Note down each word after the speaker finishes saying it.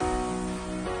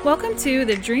Welcome to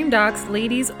the Dream Docs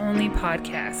Ladies Only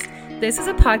podcast. This is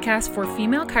a podcast for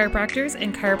female chiropractors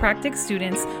and chiropractic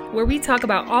students where we talk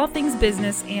about all things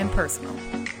business and personal.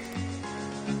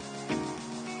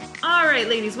 All right,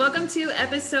 ladies, welcome to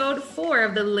episode 4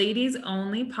 of the Ladies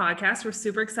Only podcast. We're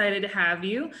super excited to have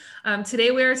you.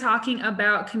 Today we are talking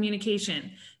about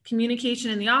communication. Communication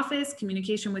in the office,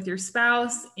 communication with your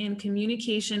spouse, and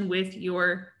communication with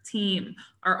your team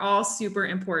are all super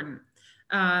important.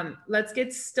 Let's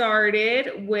get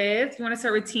started with, you want to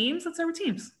start with teams? Let's start with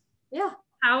teams. Yeah.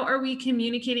 How are we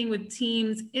communicating with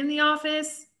teams in the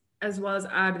office as well as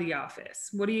out of the office?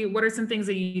 What are some things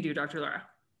that you do, Dr. Laura?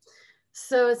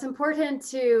 So it's important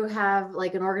to have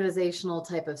like an organizational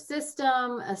type of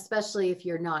system, especially if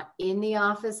you're not in the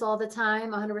office all the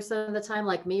time, 100% of the time,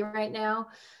 like me right now.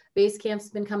 Basecamp's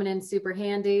been coming in super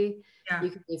handy. Yeah. You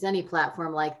can use any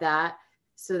platform like that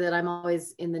so that I'm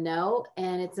always in the know.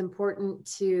 And it's important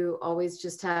to always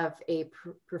just have a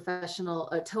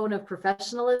a tone of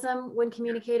professionalism when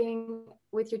communicating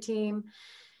with your team.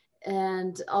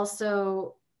 And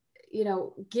also,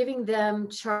 giving them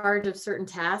charge of certain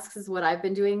tasks is what I've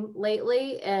been doing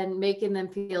lately, and making them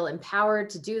feel empowered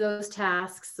to do those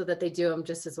tasks so that they do them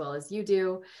just as well as you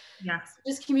do. Yes.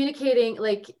 Just communicating,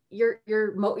 like you're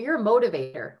a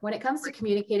motivator. When it comes to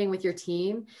communicating with your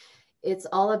team, it's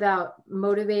all about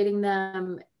motivating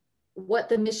them, what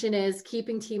the mission is,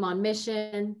 keeping team on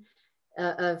mission,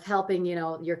 of helping,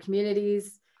 your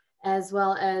communities, as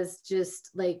well as just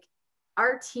like,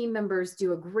 our team members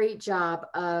do a great job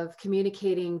of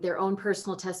communicating their own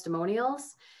personal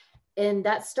testimonials. And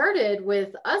that started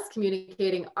with us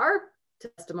communicating our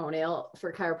testimonial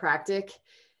for chiropractic.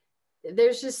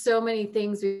 There's just so many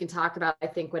things we can talk about, I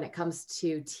think, when it comes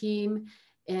to team.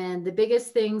 And the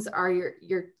biggest things are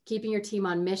you're keeping your team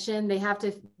on mission. They have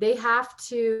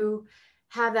to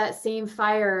have that same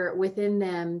fire within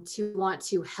them to want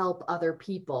to help other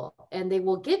people. And they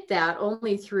will get that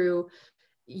only through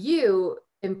you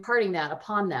imparting that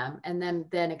upon them and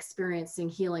then experiencing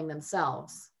healing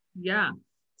themselves. Yeah.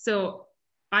 So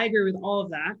I agree with all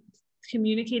of that.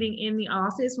 Communicating in the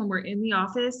office, when we're in the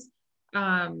office,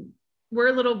 we're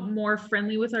a little more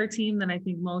friendly with our team than I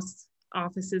think most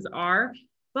offices are,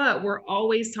 but we're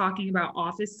always talking about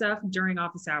office stuff during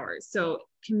office hours. So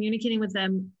communicating with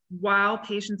them while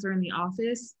patients are in the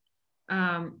office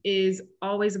is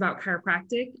always about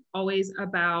chiropractic, always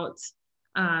about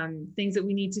things that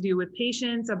we need to do with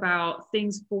patients, about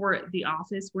things for the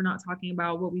office. We're not talking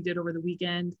about what we did over the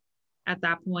weekend at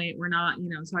that point. We're not,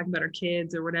 talking about our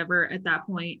kids or whatever at that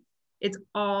point. It's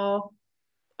all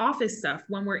office stuff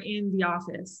when we're in the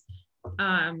office.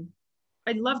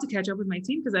 I'd love to catch up with my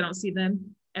team because I don't see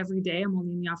them every day. I'm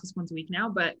only in the office once a week now,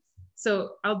 but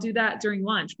so I'll do that during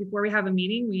lunch. Before we have a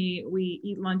meeting, we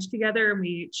eat lunch together and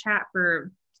we chat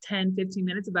for 10, 15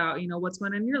 minutes about, what's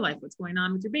going on in your life, what's going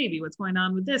on with your baby, what's going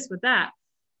on with this, with that.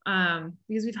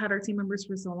 Because we've had our team members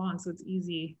for so long, so it's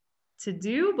easy to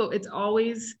do, but it's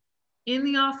always in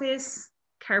the office,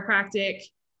 chiropractic,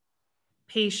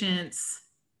 patients,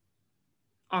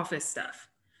 office stuff.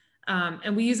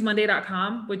 And we use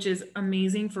monday.com, which is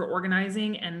amazing for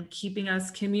organizing and keeping us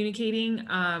communicating.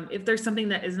 If there's something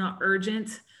that is not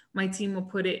urgent, my team will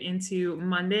put it into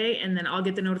Monday, and then I'll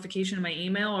get the notification in my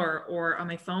email or on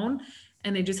my phone,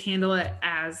 and they just handle it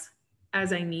as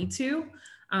I need to.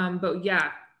 But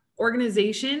yeah,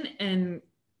 organization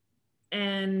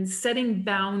and setting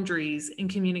boundaries in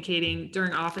communicating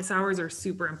during office hours are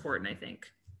super important, I think.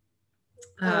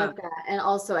 I like that. And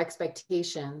also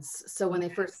expectations. So when they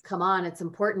first come on, it's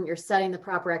important you're setting the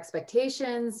proper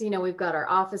expectations. We've got our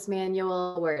office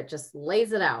manual where it just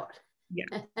lays it out.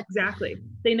 Yeah, exactly.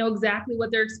 They know exactly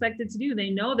what they're expected to do. They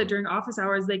know that during office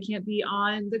hours, they can't be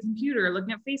on the computer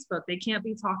looking at Facebook. They can't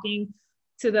be talking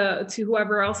to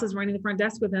whoever else is running the front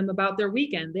desk with them about their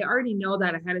weekend. They already know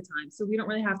that ahead of time. So we don't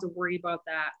really have to worry about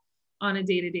that on a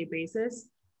day-to-day basis.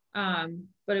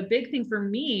 But a big thing for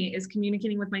me is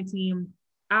communicating with my team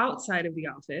outside of the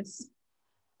office,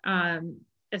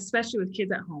 especially with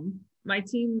kids at home. My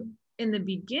team in the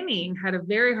beginning had a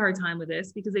very hard time with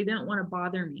this because they didn't want to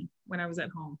bother me when I was at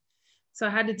home. So I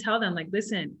had to tell them, like,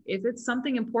 listen, if it's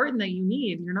something important that you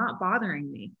need, you're not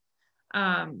bothering me.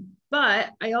 But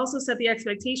I also set the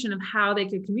expectation of how they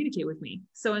could communicate with me.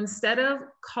 So instead of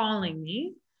calling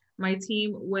me, my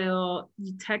team will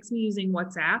text me using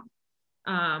WhatsApp.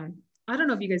 I don't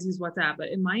know if you guys use WhatsApp, but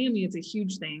in Miami, it's a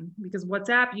huge thing because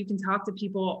WhatsApp, you can talk to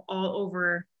people all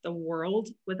over the world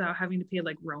without having to pay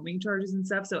like roaming charges and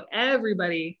stuff. So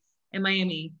everybody in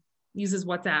Miami uses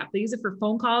WhatsApp. They use it for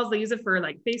phone calls. They use it for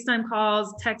like FaceTime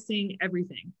calls, texting,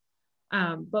 everything.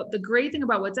 But the great thing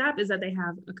about WhatsApp is that they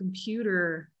have a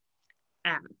computer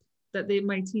app that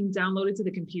my team downloaded to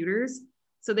the computers.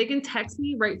 So they can text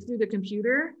me right through the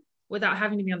computer without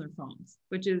having to be on their phones,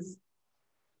 which is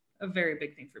a very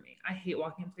big thing for me. I hate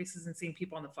walking in places and seeing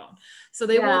people on the phone. So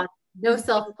they will. No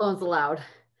cell phones allowed.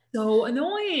 So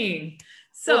annoying.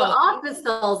 So the office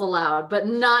calls allowed, but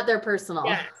not their personal.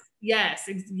 Yes,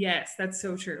 that's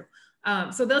so true.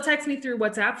 So they'll text me through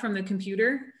WhatsApp from the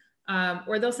computer,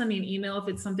 or they'll send me an email if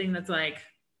it's something that's like,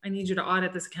 I need you to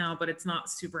audit this account, but it's not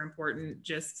super important.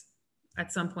 Just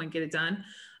at some point get it done.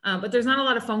 But there's not a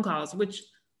lot of phone calls, which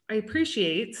I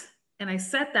appreciate. And I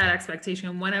set that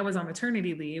expectation when I was on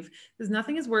maternity leave, because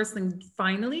nothing is worse than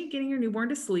finally getting your newborn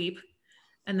to sleep.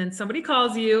 And then somebody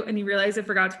calls you and you realize I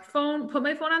forgot to put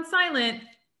my phone on silent.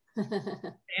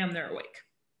 Damn, they're awake.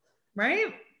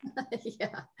 Right?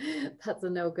 Yeah, that's a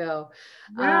no-go.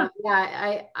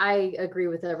 I agree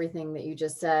with everything that you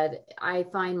just said. I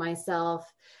find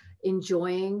myself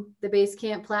enjoying the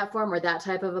Basecamp platform or that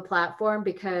type of a platform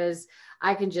because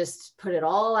I can just put it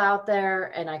all out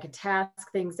there and I can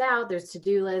task things out. There's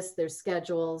to-do lists, there's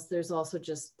schedules, there's also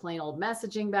just plain old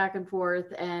messaging back and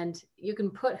forth, and you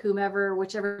can put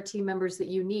whichever team members that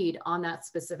you need on that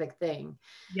specific thing.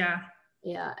 Yeah.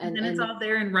 And then it's all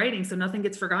there in writing, so nothing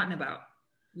gets forgotten about.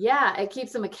 Yeah, it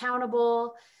keeps them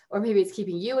accountable, or maybe it's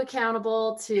keeping you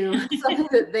accountable to something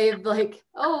that they've like,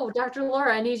 oh, Dr.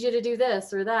 Laura, I need you to do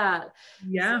this or that.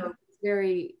 Yeah.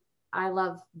 So I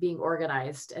love being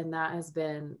organized, and that has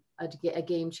been a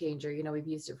game changer. We've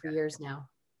used it for years now.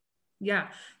 Yeah.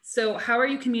 So how are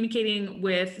you communicating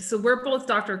so we're both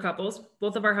doctor couples,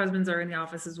 both of our husbands are in the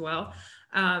office as well.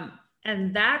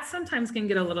 And that sometimes can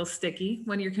get a little sticky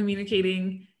when you're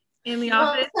communicating in the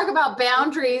office. Let's talk about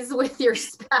boundaries with your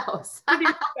spouse.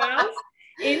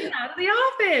 In and out of the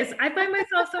office. I find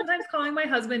myself sometimes calling my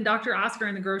husband Dr. Oscar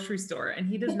in the grocery store, and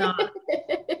he doesn't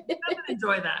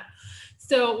enjoy that.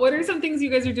 So what are some things you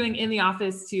guys are doing in the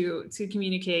office to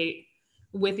communicate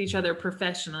with each other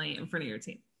professionally in front of your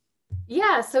team?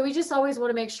 Yeah, so we just always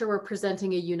want to make sure we're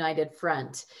presenting a united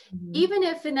front. Mm-hmm. Even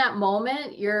if in that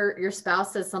moment your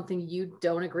spouse says something you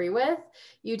don't agree with,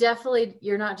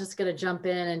 you're not just going to jump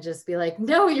in and just be like,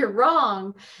 no, you're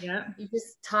wrong. Yeah. You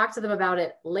just talk to them about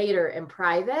it later in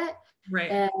private.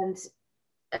 Right. And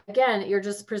again, you're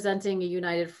just presenting a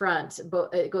united front,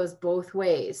 but it goes both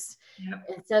ways. Yep.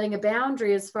 And setting a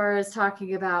boundary as far as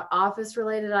talking about office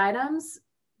related items.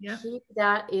 Yeah. Keep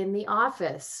that in the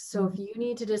office. So if you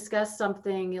need to discuss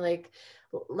something like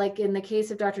in the case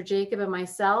of Dr. Jacob and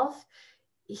myself,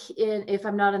 if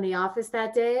I'm not in the office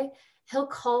that day, he'll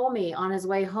call me on his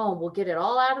way home. We'll get it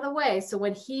all out of the way. So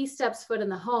when he steps foot in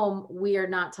the home, we are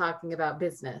not talking about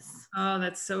business. Oh,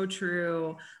 that's so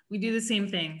true. We do the same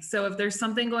thing. So if there's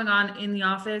something going on in the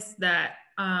office that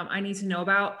I need to know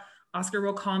about, Oscar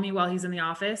will call me while he's in the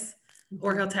office.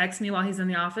 Or he'll text me while he's in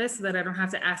the office so that I don't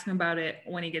have to ask him about it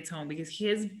when he gets home, because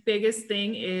his biggest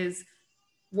thing is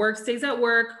work stays at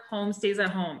work, home stays at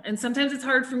home. And sometimes it's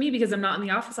hard for me because I'm not in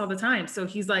the office all the time. So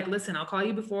he's like, listen, I'll call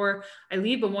you before I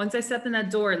leave. But once I step in that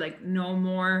door, like no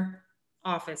more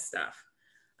office stuff.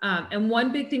 And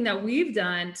one big thing that we've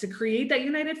done to create that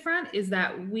united front is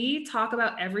that we talk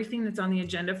about everything that's on the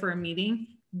agenda for a meeting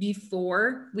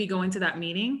before we go into that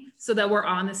meeting so that we're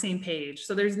on the same page.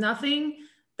 So there's nothing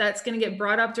that's going to get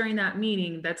brought up during that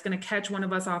meeting that's going to catch one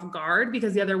of us off guard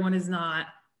because the other one is not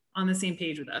on the same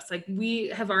page with us. Like we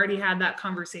have already had that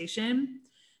conversation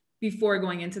before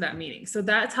going into that meeting. So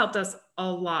that's helped us a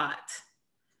lot.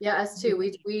 Yeah, us too.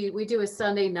 We do a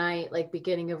Sunday night, like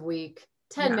beginning of week,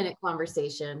 10-minute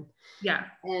conversation. Yeah.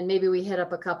 And maybe we hit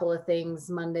up a couple of things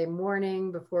Monday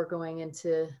morning before going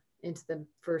into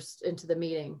the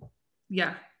meeting.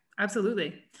 Yeah.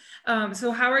 Absolutely.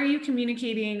 So how are you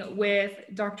communicating with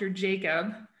Dr.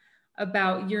 Jacob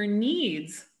about your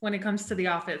needs when it comes to the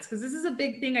office? Because this is a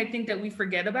big thing I think that we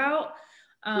forget about.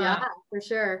 Yeah, for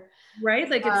sure. Right?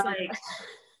 Like it's like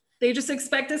they just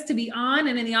expect us to be on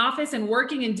and in the office and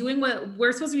working and doing what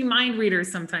we're supposed to be mind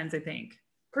readers sometimes, I think.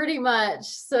 Pretty much.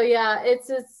 So yeah,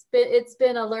 it's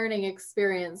been a learning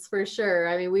experience for sure.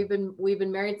 I mean, we've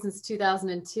been married since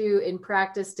 2002, in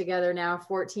practice together now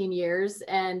 14 years,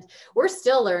 and we're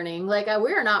still learning. Like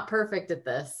we're not perfect at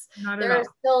this. There are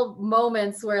still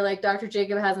moments where like Dr.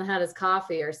 Jacob hasn't had his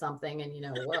coffee or something, and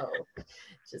whoa.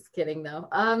 Just kidding though.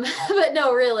 But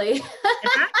no, really.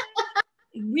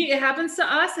 It happens to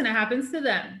us and it happens to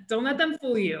them. Don't let them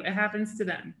fool you. It happens to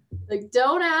them. Like,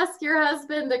 don't ask your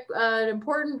husband an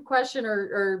important question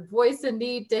or voice a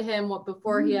need to him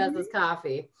before he has his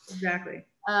coffee. Exactly.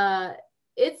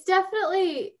 It's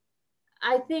definitely,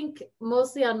 I think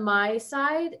mostly on my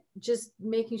side, just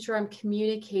making sure I'm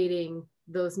communicating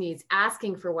those needs,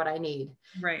 asking for what I need.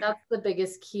 Right. That's the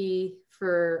biggest key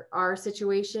for our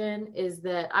situation, is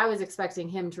that I was expecting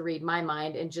him to read my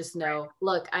mind and just know,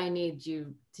 look, I need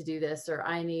you to do this, or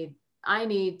I need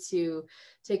to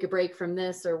take a break from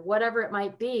this, or whatever it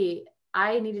might be.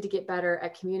 I needed to get better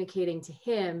at communicating to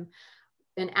him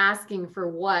and asking for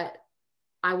what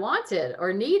I wanted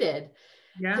or needed.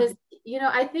 Yeah. Because,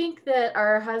 I think that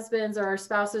our husbands or our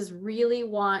spouses really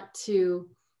want to,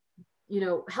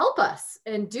 help us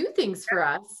and do things for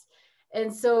us.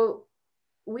 And so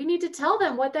we need to tell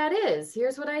them what that is.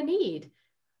 Here's what I need.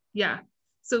 Yeah.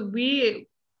 So we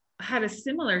had a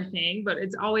similar thing, but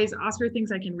it's always Oscar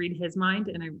thinks I can read his mind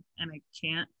and I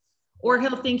can't. Or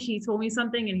he'll think he told me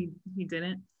something and he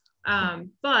didn't.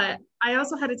 But I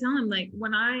also had to tell him, like,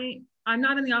 when I'm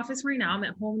not in the office right now, I'm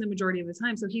at home the majority of the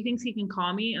time. So he thinks he can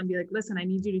call me and be like, listen, I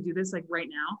need you to do this like right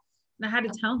now. And I had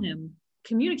to tell him,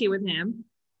 communicate with him.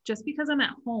 Just because I'm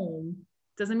at home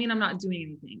doesn't mean I'm not doing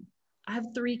anything. I have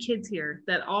 3 kids here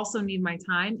that also need my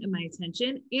time and my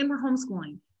attention, and we're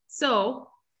homeschooling. So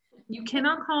you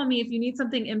cannot call me if you need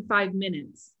something in 5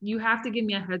 minutes. You have to give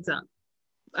me a heads up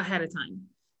ahead of time.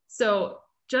 So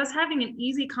just having an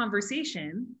easy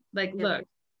conversation, like, look,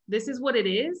 this is what it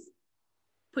is.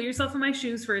 Put yourself in my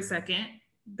shoes for a second.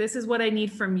 This is what I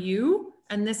need from you,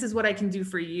 and this is what I can do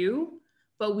for you.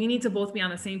 But we need to both be on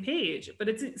the same page. But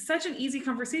it's such an easy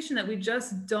conversation that we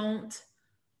just don't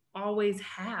always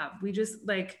have. We just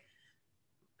like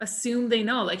assume they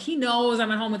know. Like, he knows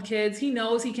I'm at home with kids. He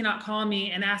knows he cannot call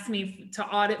me and ask me to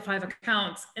audit 5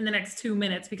 accounts in the next 2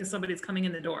 minutes because somebody's coming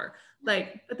in the door.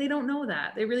 Like, but they don't know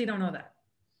that. They really don't know that.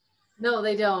 No,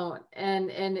 they don't. And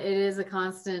it is a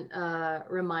constant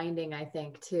reminding, I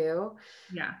think, too.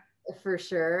 Yeah. For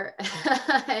sure.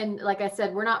 And like I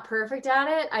said, we're not perfect at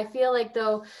it. I feel like,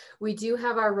 though, we do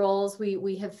have our roles.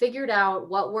 We have figured out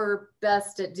what we're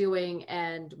best at doing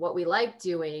and what we like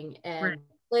doing, and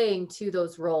playing to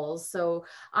those roles. So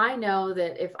I know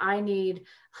that if I need,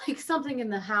 like, something in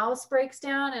the house breaks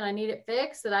down and I need it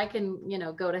fixed, that I can,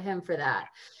 go to him for that.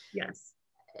 Yes.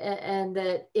 And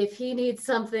that if he needs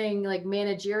something like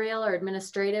managerial or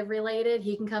administrative related,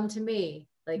 he can come to me.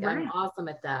 Like, I'm awesome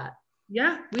at that.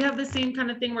 Yeah, we have the same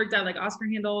kind of thing worked out. Like, Oscar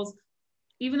handles,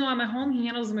 even though I'm at home, he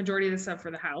handles the majority of the stuff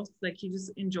for the house. Like, he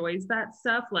just enjoys that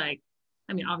stuff. Like,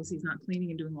 I mean, obviously he's not cleaning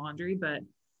and doing laundry, but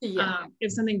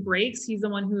if something breaks, he's the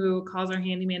one who calls our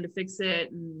handyman to fix it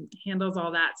and handles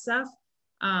all that stuff.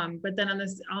 But then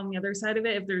on the other side of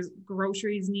it, if there's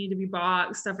groceries need to be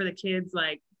bought, stuff for the kids,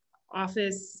 like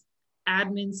office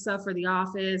admin stuff for the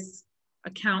office,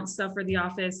 account stuff for the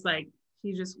office, like,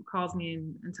 he just calls me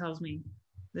and tells me,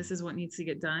 this is what needs to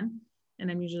get done. And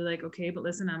I'm usually like, okay, but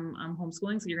listen, I'm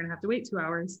homeschooling, so you're going to have to wait 2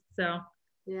 hours. So,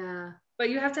 yeah. But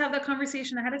you have to have that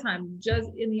conversation ahead of time. Just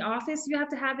in the office, you have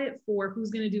to have it for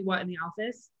who's going to do what in the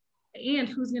office and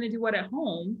who's going to do what at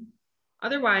home.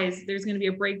 Otherwise, there's going to be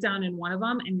a breakdown in one of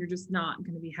them and you're just not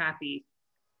going to be happy.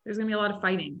 There's going to be a lot of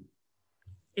fighting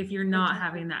if you're not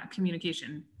having that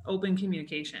communication, open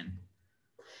communication.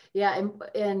 Yeah.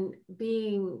 And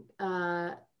being,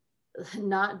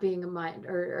 not being a mind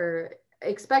or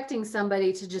expecting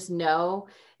somebody to just know,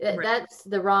 that's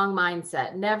the wrong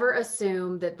mindset. Never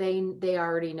assume that they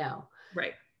already know.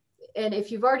 Right. And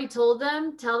if you've already told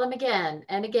them, tell them again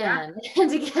and again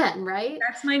and again, right?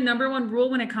 That's my number one rule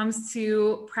when it comes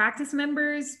to practice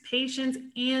members, patients,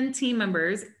 and team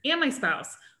members, and my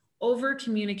spouse. Over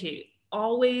communicate.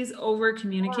 Always over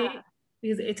communicate,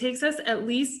 because it takes us at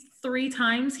least 3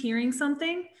 times hearing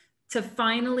something to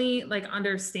finally, like,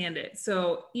 understand it.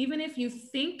 So even if you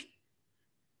think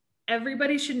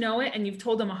everybody should know it and you've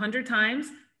told them 100 times,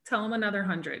 tell them another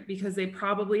 100, because they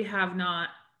probably have not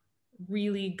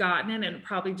really gotten it and it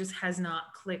probably just has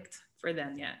not clicked for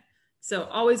them yet. So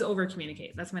always over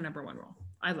communicate. That's my number one rule.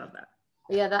 I love that.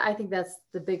 Yeah, I think that's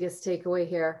the biggest takeaway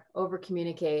here. Over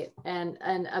communicate. And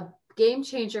a game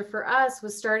changer for us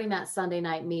was starting that Sunday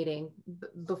night meeting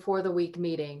before the week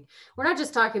meeting. We're not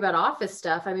just talking about office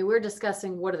stuff. I mean, we're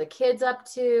discussing, what are the kids up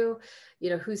to?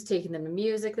 Who's taking them to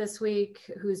music this week?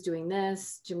 Who's doing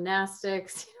this?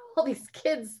 Gymnastics, all these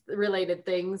kids related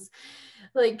things.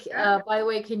 Like, by the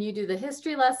way, can you do the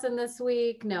history lesson this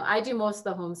week? No, I do most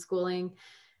of the homeschooling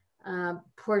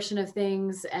portion of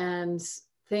things. And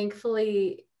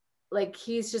thankfully, like,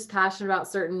 he's just passionate about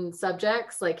certain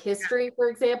subjects, like history, for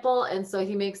example. And so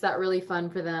he makes that really fun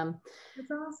for them.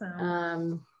 That's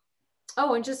awesome.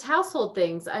 And just household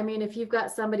things. I mean, if you've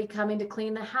got somebody coming to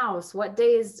clean the house, what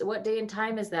day and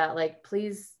time is that? Like,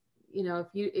 please,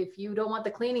 if you don't want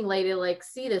the cleaning lady to, like,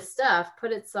 see this stuff,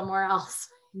 put it somewhere else.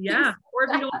 Yeah. Or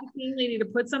if you don't want the cleaning lady to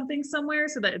put something somewhere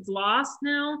so that it's lost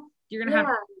now, you're going to have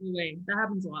to put it away. That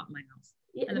happens a lot in my house.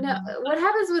 Yeah, no, what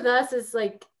happens with us is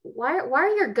like, why are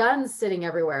your guns sitting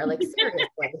everywhere? Like, seriously,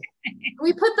 can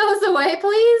we put those away,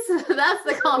 please? That's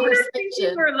the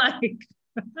conversation. We're like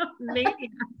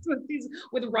maniacs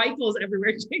with rifles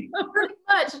everywhere. Pretty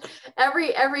much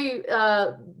every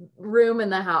room in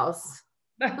the house.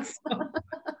 Yeah,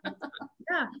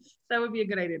 that would be a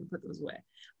good idea to put those away.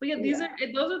 But yeah,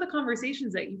 those are the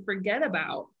conversations that you forget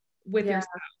about with your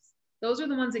spouse. Those are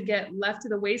the ones that get left to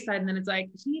the wayside. And then it's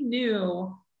like, he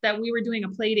knew that we were doing a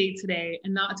play date today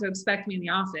and not to expect me in the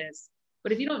office.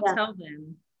 But if you don't tell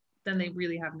them, then they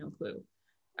really have no clue.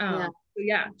 So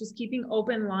just keeping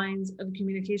open lines of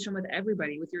communication with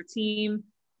everybody, with your team,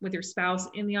 with your spouse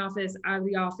in the office, out of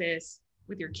the office,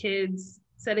 with your kids,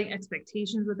 setting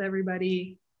expectations with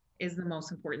everybody is the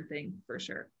most important thing for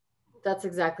sure. That's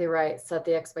exactly right. Set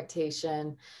the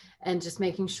expectation and just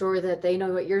making sure that they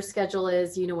know what your schedule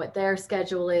is, you know what their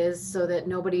schedule is, so that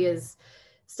nobody is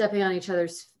stepping on each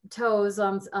other's toes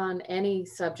on any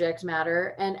subject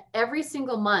matter. And every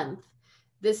single month,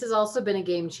 this has also been a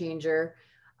game changer.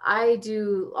 I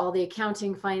do all the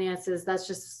accounting, finances. That's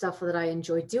just stuff that I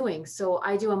enjoy doing. So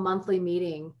I do a monthly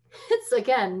meeting. It's,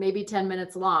 again, maybe 10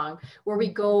 minutes long, where we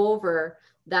go over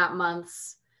that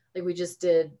month's, like we just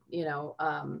did,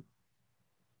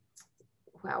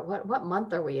 wow, what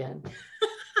month are we in?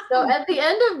 So at the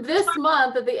end of this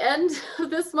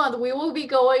month, we will be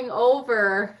going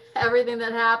over everything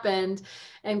that happened,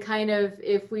 and kind of,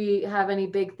 if we have any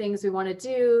big things we want to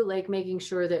do, like making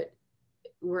sure that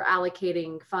we're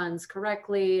allocating funds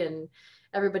correctly and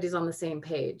everybody's on the same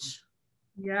page.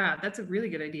 Yeah, that's a really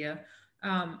good idea.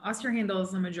 Oscar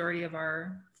handles the majority of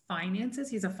our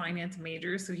finances. He's a finance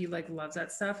major, so he loves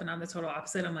that stuff. And I'm the total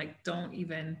opposite. I'm like,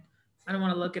 I don't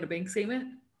want to look at a bank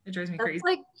statement. It drives me crazy.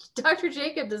 Like Dr.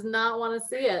 Jacob does not want to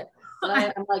see it.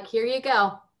 But I'm like, here you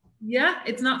go. Yeah,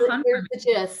 it's not fun. Here's the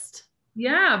gist.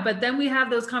 Yeah, but then we have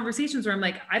those conversations where I'm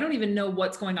like, I don't even know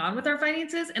what's going on with our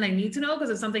finances, and I need to know, because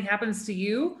if something happens to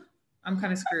you, I'm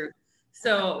kind of screwed.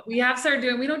 So we have started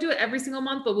doing, we don't do it every single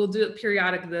month, but we'll do it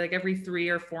periodically, like every 3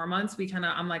 or 4 months.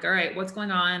 I'm like, all right, what's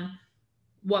going on?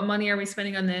 What money are we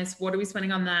spending on this? What are we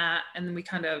spending on that? And then we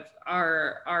kind of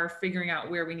are figuring out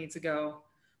where we need to go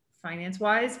finance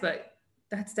wise. But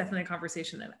that's definitely a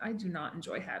conversation that I do not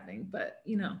enjoy having. But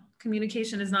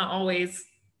communication is not always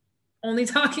only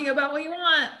talking about what you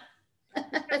want. Talk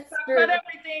about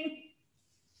everything.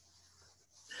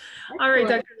 All right,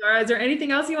 Dr. Laura, is there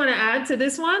anything else you want to add to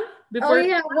this one?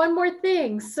 One more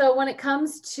thing. So when it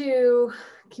comes to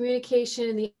communication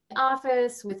in the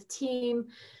office with team,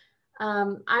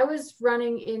 I was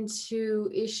running into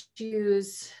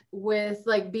issues with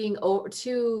being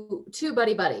too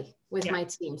buddy with my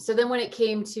team. So then when it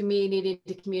came to me needing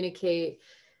to communicate,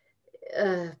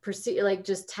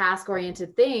 just task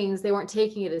oriented things, they weren't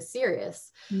taking it as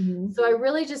serious. Mm-hmm. So I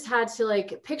really just had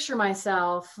to picture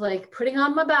myself putting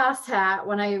on my boss hat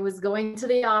when I was going to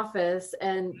the office,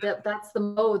 and that's the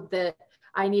mode that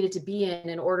I needed to be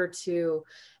in order to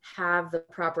have the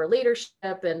proper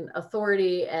leadership and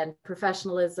authority and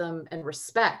professionalism and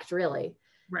respect, really.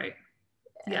 Right.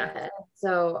 Yeah.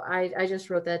 So I just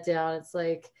wrote that down. It's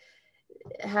like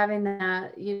having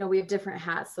that, we have different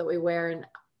hats that we wear, and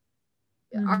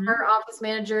our office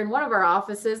manager in one of our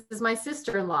offices is my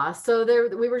sister-in-law. So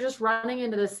we were just running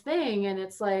into this thing, and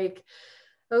it's like,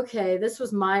 okay, this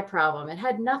was my problem. It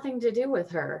had nothing to do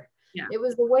with her. Yeah. It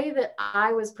was the way that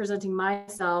I was presenting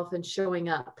myself and showing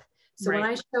up. So when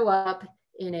I show up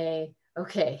in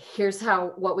here's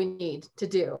what we need to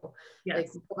do, put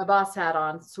my boss hat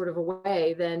on sort of a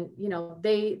way, then,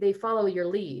 they follow your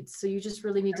leads. So you just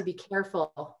really need to be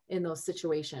careful in those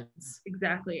situations.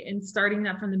 Exactly. And starting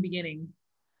that from the beginning.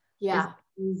 Yeah.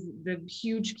 Is the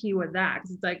huge key with that.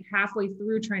 Because it's halfway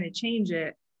through trying to change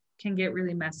it can get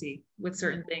really messy with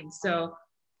certain things. So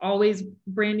always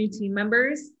brand new team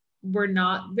members, we're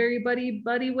not very buddy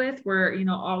with. We're,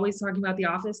 always talking about the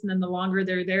office. And then the longer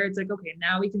they're there, it's like, okay,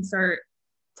 now we can start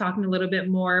talking a little bit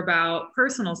more about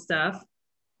personal stuff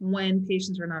when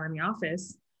patients are not in the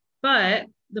office. But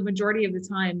the majority of the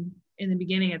time in the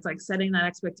beginning, it's setting that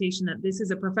expectation that this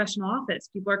is a professional office.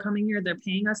 People are coming here, they're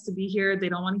paying us to be here. They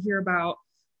don't want to hear about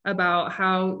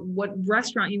what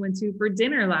restaurant you went to for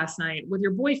dinner last night with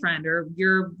your boyfriend, or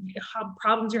your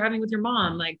problems you're having with your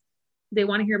mom. They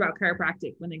want to hear about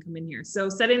chiropractic when they come in here. So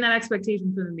setting that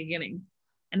expectation from the beginning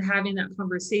and having that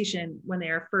conversation when they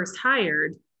are first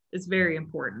hired is very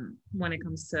important when it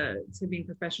comes to being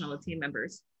professional with team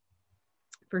members,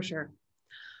 for sure.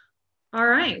 All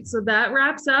right, so that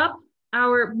wraps up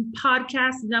our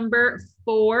podcast number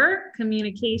 4,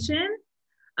 communication.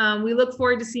 We look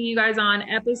forward to seeing you guys on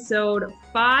episode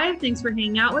 5. Thanks for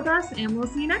hanging out with us, and we'll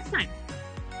see you next time.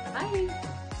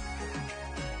 Bye.